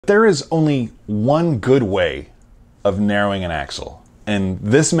There is only one good way of narrowing an axle, and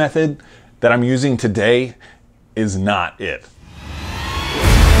this method that I'm using today is not it.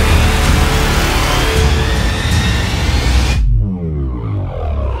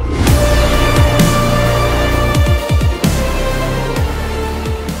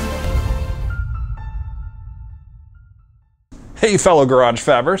 Hey fellow garage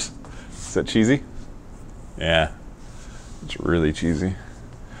fabbers. Is that cheesy? Yeah, it's really cheesy.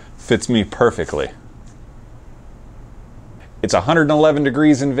 Fits me perfectly. It's 111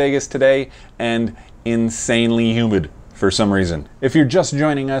 degrees in Vegas today and insanely humid for some reason. If you're just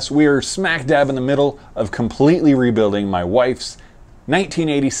joining us, we are smack dab in the middle of completely rebuilding my wife's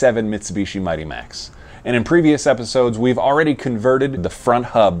 1987 Mitsubishi Mighty Max. And in previous episodes, we've already converted the front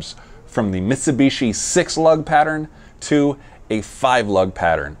hubs from the Mitsubishi 6-lug pattern to a 5-lug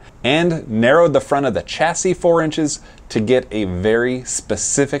pattern and narrowed the front of the chassis 4 inches to get a very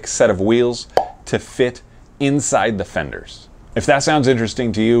specific set of wheels to fit inside the fenders. If that sounds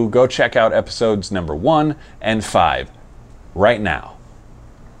interesting to you, go check out episodes number 1 and 5 right now.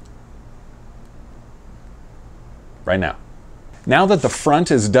 Right now. Now that the front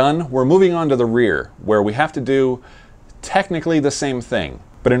is done, we're moving on to the rear, where we have to do technically the same thing.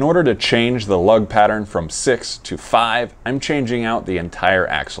 But in order to change the lug pattern from 6 to 5, I'm changing out the entire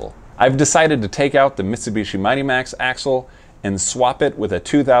axle. I've decided to take out the Mitsubishi Mighty Max axle and swap it with a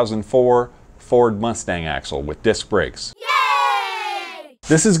 2004 Ford Mustang axle with disc brakes. Yay!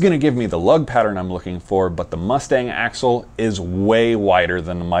 This is going to give me the lug pattern I'm looking for, but the Mustang axle is way wider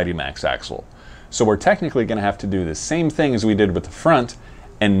than the Mighty Max axle. So we're technically going to have to do the same thing as we did with the front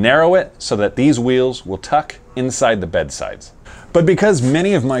and narrow it so that these wheels will tuck inside the bed sides. But because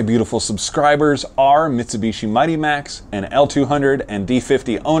many of my beautiful subscribers are Mitsubishi Mighty Max and L200 and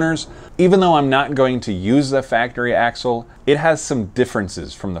D50 owners, even though I'm not going to use the factory axle, it has some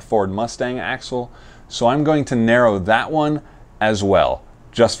differences from the Ford Mustang axle, so I'm going to narrow that one as well,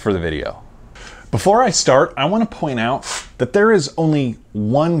 just for the video. Before I start, I want to point out that there is only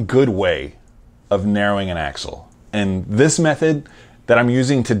one good way of narrowing an axle, and this method that I'm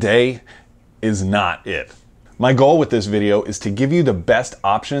using today is not it. My goal with this video is to give you the best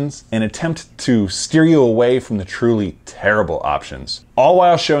options and attempt to steer you away from the truly terrible options, all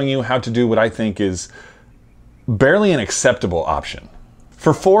while showing you how to do what I think is barely an acceptable option.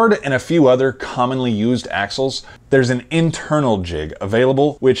 For Ford and a few other commonly used axles, there's an internal jig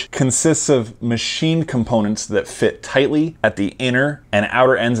available which consists of machined components that fit tightly at the inner and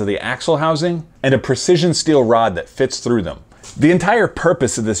outer ends of the axle housing and a precision steel rod that fits through them. The entire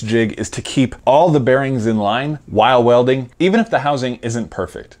purpose of this jig is to keep all the bearings in line while welding, even if the housing isn't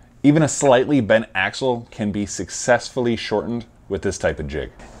perfect. Even a slightly bent axle can be successfully shortened with this type of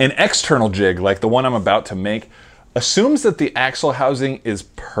jig. An external jig, like the one I'm about to make, assumes that the axle housing is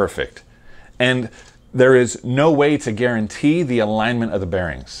perfect, and there is no way to guarantee the alignment of the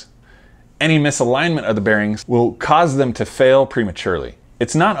bearings. Any misalignment of the bearings will cause them to fail prematurely.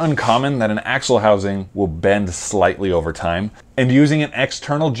 It's not uncommon that an axle housing will bend slightly over time, and using an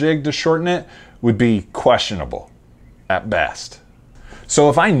external jig to shorten it would be questionable at best. So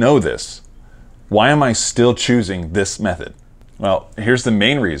if I know this, why am I still choosing this method? Well, here's the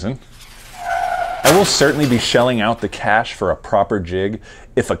main reason. I will certainly be shelling out the cash for a proper jig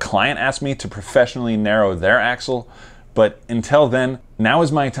if a client asks me to professionally narrow their axle, but until then, now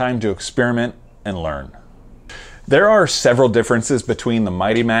is my time to experiment and learn. There are several differences between the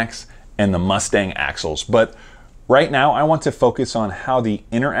Mighty Max and the Mustang axles, but right now I want to focus on how the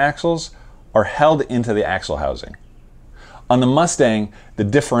inner axles are held into the axle housing. On the Mustang, the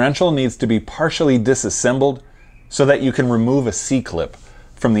differential needs to be partially disassembled so that you can remove a C-clip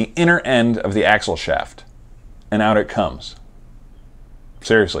from the inner end of the axle shaft, and out it comes.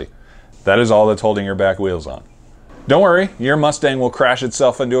 Seriously, that is all that's holding your back wheels on. Don't worry, your Mustang will crash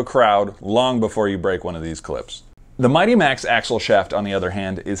itself into a crowd long before you break one of these clips. The Mighty Max axle shaft, on the other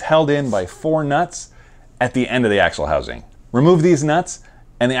hand, is held in by 4 nuts at the end of the axle housing. Remove these nuts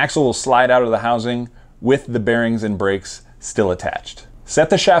and the axle will slide out of the housing with the bearings and brakes still attached.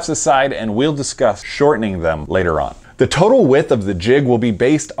 Set the shafts aside and we'll discuss shortening them later on. The total width of the jig will be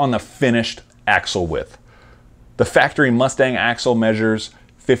based on the finished axle width. The factory Mustang axle measures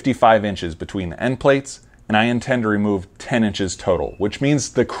 55 inches between the end plates, and I intend to remove 10 inches total, which means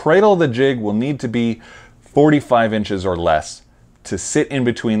the cradle of the jig will need to be 45 inches or less to sit in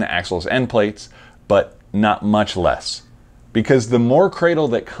between the axle's end plates, but not much less. Because the more cradle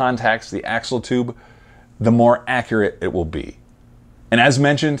that contacts the axle tube, the more accurate it will be. And as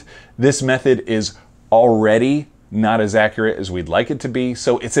mentioned, this method is already not as accurate as we'd like it to be,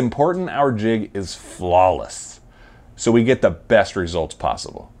 so it's important our jig is flawless so we get the best results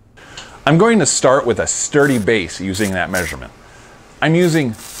possible. I'm going to start with a sturdy base using that measurement. I'm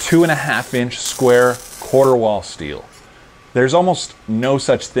using 2.5-inch square quarter wall steel. There's almost no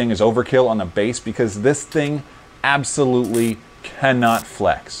such thing as overkill on the base because this thing absolutely cannot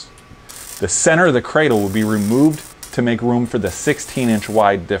flex. The center of the cradle will be removed to make room for the 16-inch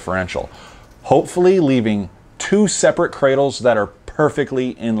wide differential, hopefully leaving two separate cradles that are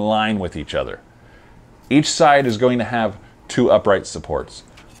perfectly in line with each other. Each side is going to have two upright supports.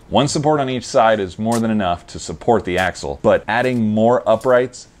 One support on each side is more than enough to support the axle, but adding more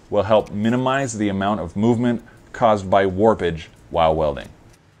uprights will help minimize the amount of movement caused by warpage while welding.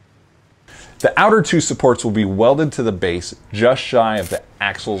 The outer two supports will be welded to the base just shy of the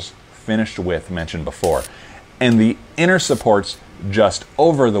axle's finished width mentioned before, and the inner supports just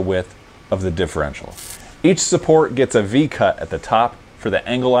over the width of the differential. Each support gets a V-cut at the top for the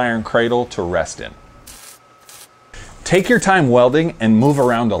angle iron cradle to rest in. Take your time welding and move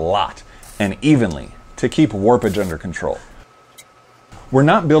around a lot and evenly to keep warpage under control. We're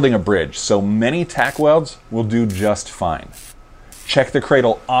not building a bridge, so many tack welds will do just fine. Check the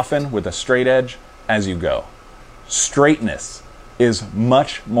cradle often with a straight edge as you go. Straightness is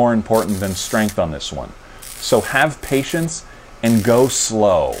much more important than strength on this one, so have patience and go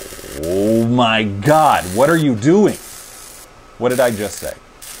slow. Oh my God, what are you doing? What did I just say?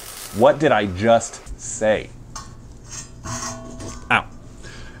 What did I just say? Ow.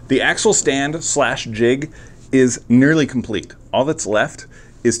 The axle stand slash jig is nearly complete. All that's left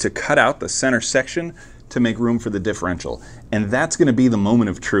is to cut out the center section to make room for the differential. And that's gonna be the moment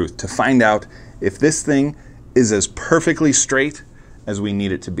of truth to find out if this thing is as perfectly straight as we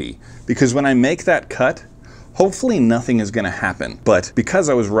need it to be. Because when I make that cut, hopefully nothing is gonna happen. But because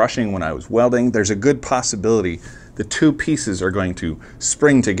I was rushing when I was welding, there's a good possibility the two pieces are going to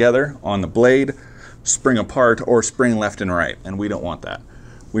spring together on the blade, spring apart, or spring left and right. And we don't want that.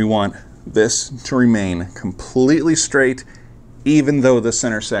 We want this to remain completely straight, even though the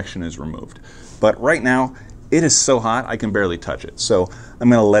center section is removed. But right now, it is so hot I can barely touch it. So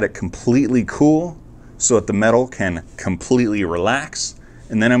I'm gonna let it completely cool so that the metal can completely relax.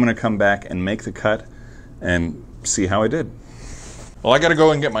 And then I'm gonna come back and make the cut and see how I did. Well, I gotta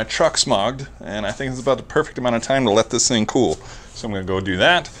go and get my truck smogged, and I think it's about the perfect amount of time to let this thing cool. So I'm gonna go do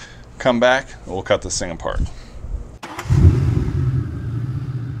that, come back, and we'll cut this thing apart.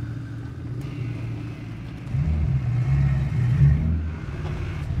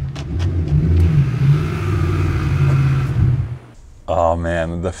 Oh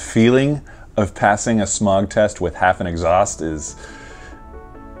man, the feeling of passing a smog test with half an exhaust is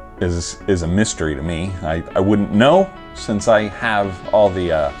a mystery to me. I wouldn't know since I have all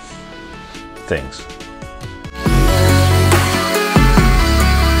the things.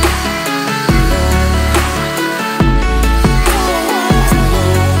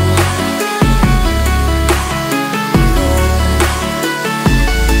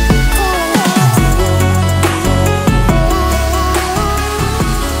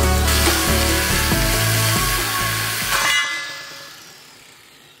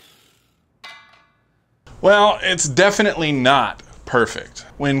 Well, it's definitely not perfect.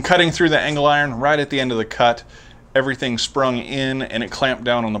 When cutting through the angle iron, right at the end of the cut, everything sprung in and it clamped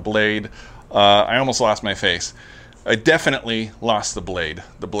down on the blade. I almost lost my face. I definitely lost the blade.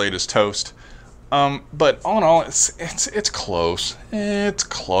 The blade is toast. But all in all, it's close. It's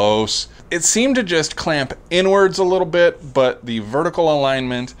close. It seemed to just clamp inwards a little bit, but the vertical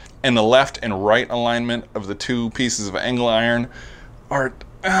alignment and the left and right alignment of the two pieces of angle iron are,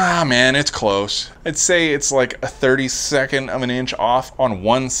 man, it's close. I'd say it's like a 32nd of an inch off on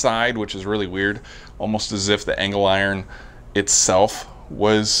one side, which is really weird. Almost as if the angle iron itself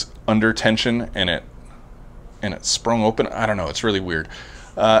was under tension and it sprung open. I don't know, it's really weird.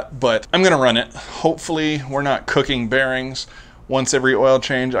 But I'm gonna run it. Hopefully we're not cooking bearings once every oil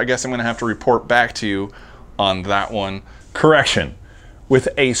change. I guess I'm gonna have to report back to you on that one. Correction. With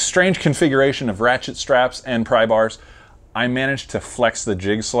a strange configuration of ratchet straps and pry bars, I managed to flex the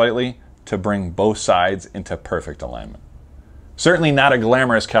jig slightly to bring both sides into perfect alignment. Certainly not a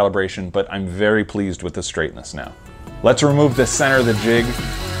glamorous calibration, but I'm very pleased with the straightness now. Let's remove the center of the jig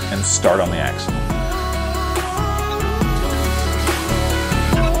and start on the axle.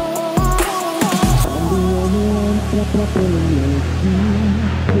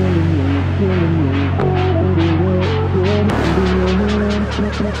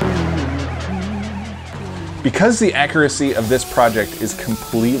 Because the accuracy of this project is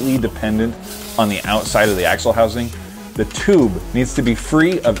completely dependent on the outside of the axle housing, the tube needs to be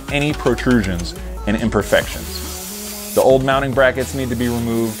free of any protrusions and imperfections. The old mounting brackets need to be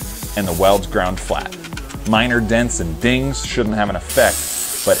removed and the welds ground flat. Minor dents and dings shouldn't have an effect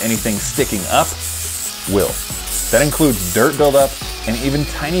but anything sticking up will. That includes dirt buildup and even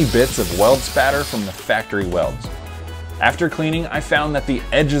tiny bits of weld spatter from the factory welds. After cleaning, I found that the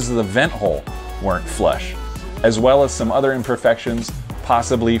edges of the vent hole weren't flush, as well as some other imperfections,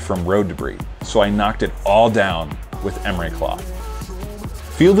 possibly from road debris. So I knocked it all down with emery cloth.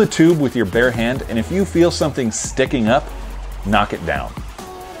 Feel the tube with your bare hand, and if you feel something sticking up, knock it down.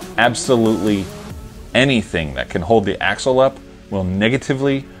 Absolutely anything that can hold the axle up will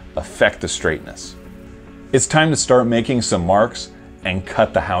negatively affect the straightness. It's time to start making some marks and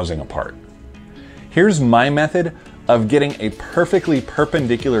cut the housing apart. Here's my method of getting a perfectly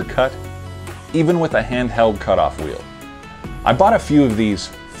perpendicular cut, even with a handheld cutoff wheel. I bought a few of these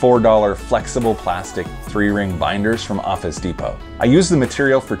 $4 flexible plastic 3-ring binders from Office Depot. I use the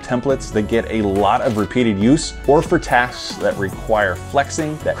material for templates that get a lot of repeated use or for tasks that require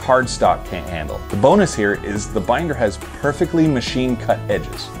flexing that cardstock can't handle. The bonus here is the binder has perfectly machine cut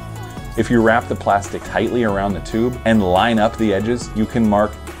edges. If you wrap the plastic tightly around the tube and line up the edges, you can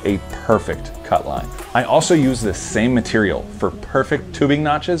mark a perfect cut line. I also use the same material for perfect tubing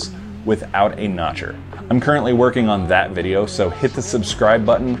notches without a notcher. I'm currently working on that video, so hit the subscribe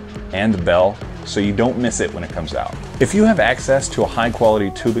button and bell so you don't miss it when it comes out. If you have access to a high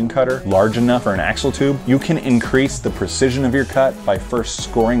quality tubing cutter large enough for an axle tube, you can increase the precision of your cut by first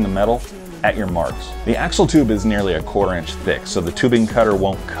scoring the metal at your marks. The axle tube is nearly 1/4 inch thick, so the tubing cutter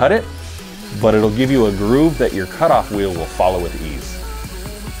won't cut it, but it'll give you a groove that your cutoff wheel will follow with ease.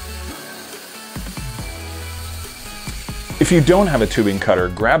 If you don't have a tubing cutter,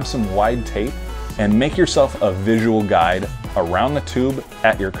 grab some wide tape and make yourself a visual guide around the tube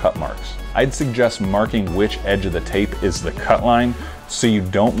at your cut marks. I'd suggest marking which edge of the tape is the cut line so you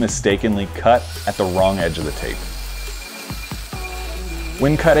don't mistakenly cut at the wrong edge of the tape.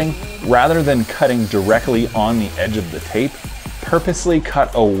 When cutting, rather than cutting directly on the edge of the tape, purposely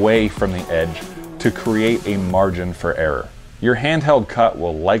cut away from the edge to create a margin for error. Your handheld cut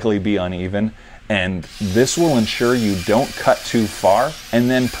will likely be uneven, and this will ensure you don't cut too far and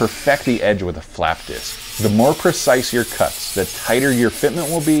then perfect the edge with a flap disc. The more precise your cuts, the tighter your fitment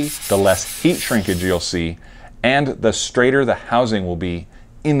will be, the less heat shrinkage you'll see, and the straighter the housing will be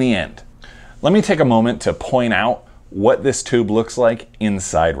in the end. Let me take a moment to point out what this tube looks like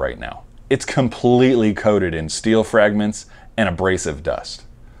inside right now. It's completely coated in steel fragments and abrasive dust.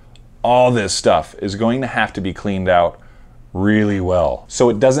 All this stuff is going to have to be cleaned out really well so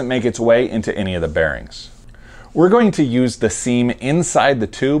it doesn't make its way into any of the bearings. We're going to use the seam inside the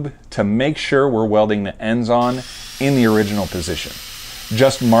tube to make sure we're welding the ends on in the original position.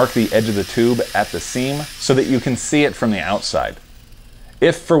 Just mark the edge of the tube at the seam so that you can see it from the outside.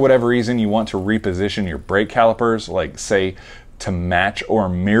 If for whatever reason you want to reposition your brake calipers, like say to match or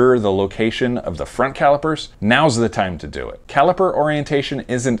mirror the location of the front calipers, now's the time to do it. Caliper orientation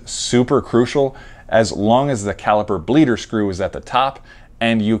isn't super crucial as long as the caliper bleeder screw is at the top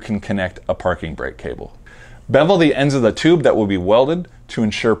and you can connect a parking brake cable. Bevel the ends of the tube that will be welded to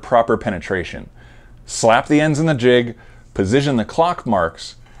ensure proper penetration. Slap the ends in the jig, position the clock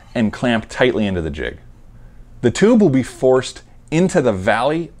marks, and clamp tightly into the jig. The tube will be forced into the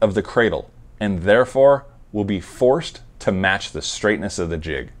valley of the cradle and therefore will be forced to match the straightness of the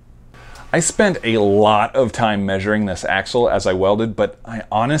jig. I spent a lot of time measuring this axle as I welded, but I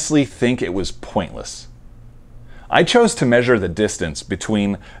honestly think it was pointless. I chose to measure the distance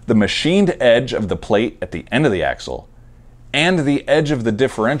between the machined edge of the plate at the end of the axle and the edge of the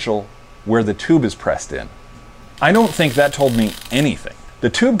differential where the tube is pressed in. I don't think that told me anything. The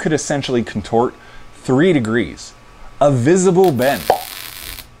tube could essentially contort 3 degrees, a visible bend.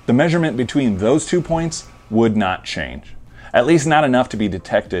 The measurement between those 2 points would not change, at least not enough to be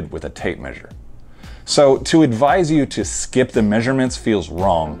detected with a tape measure. So to advise you to skip the measurements feels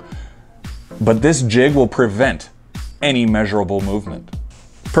wrong, but this jig will prevent any measurable movement.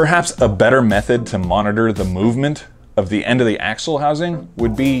 Perhaps a better method to monitor the movement of the end of the axle housing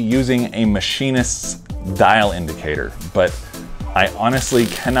would be using a machinist's dial indicator, but I honestly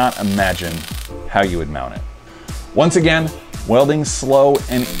cannot imagine how you would mount it. Once again, welding slow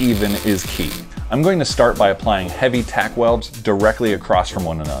and even is key. I'm going to start by applying heavy tack welds directly across from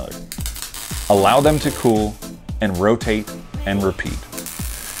one another. Allow them to cool and rotate and repeat.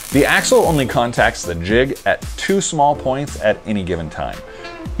 The axle only contacts the jig at 2 small points at any given time.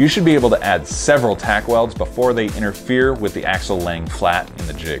 You should be able to add several tack welds before they interfere with the axle laying flat in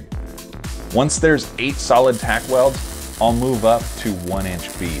the jig. Once there's 8 solid tack welds, I'll move up to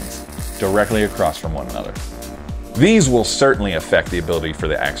 1-inch beads directly across from one another. These will certainly affect the ability for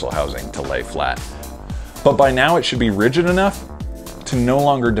the axle housing to lay flat, but by now it should be rigid enough to no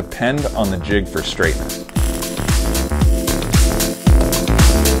longer depend on the jig for straightness.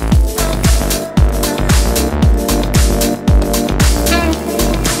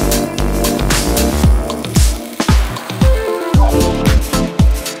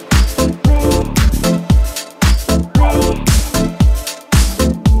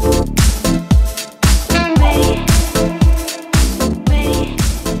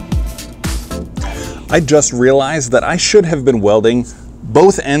 I just realized that I should have been welding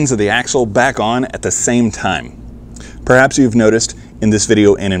both ends of the axle back on at the same time. Perhaps you've noticed in this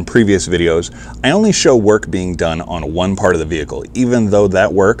video and in previous videos, I only show work being done on one part of the vehicle, even though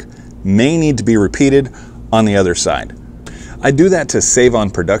that work may need to be repeated on the other side. I do that to save on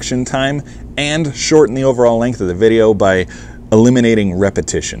production time and shorten the overall length of the video by eliminating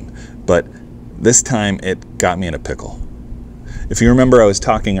repetition, but this time it got me in a pickle. If you remember, I was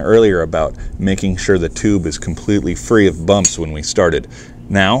talking earlier about making sure the tube is completely free of bumps when we started.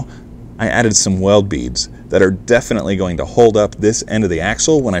 Now, I added some weld beads that are definitely going to hold up this end of the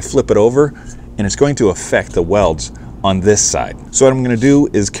axle when I flip it over, and it's going to affect the welds on this side. So what I'm going to do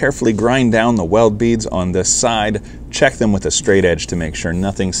is carefully grind down the weld beads on this side, check them with a straight edge to make sure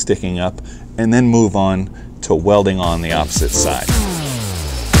nothing's sticking up, and then move on to welding on the opposite side.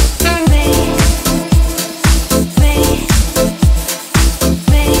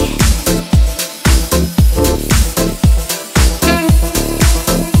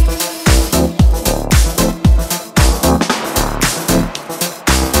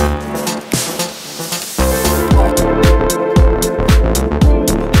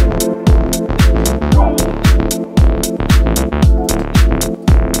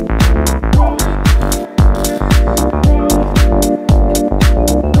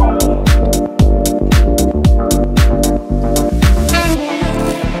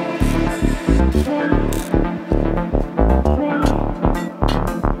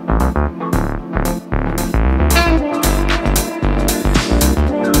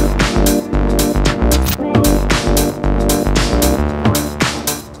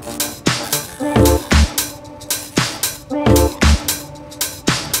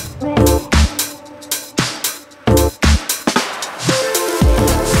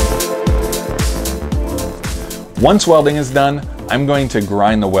 Once welding is done, I'm going to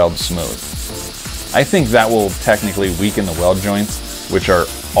grind the weld smooth. I think that will technically weaken the weld joints, which are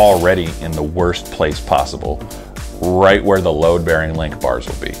already in the worst place possible, right where the load-bearing link bars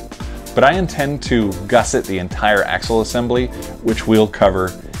will be. But I intend to gusset the entire axle assembly, which we'll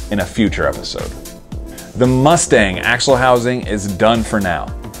cover in a future episode. The Mustang axle housing is done for now,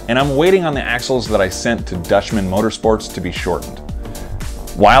 and I'm waiting on the axles that I sent to Dutchman Motorsports to be shortened.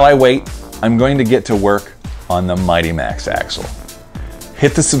 While I wait, I'm going to get to work on the Mighty Max axle.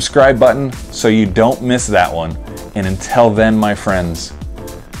 Hit the subscribe button so you don't miss that one, and until then, my friends,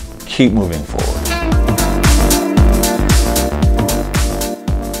 keep moving forward.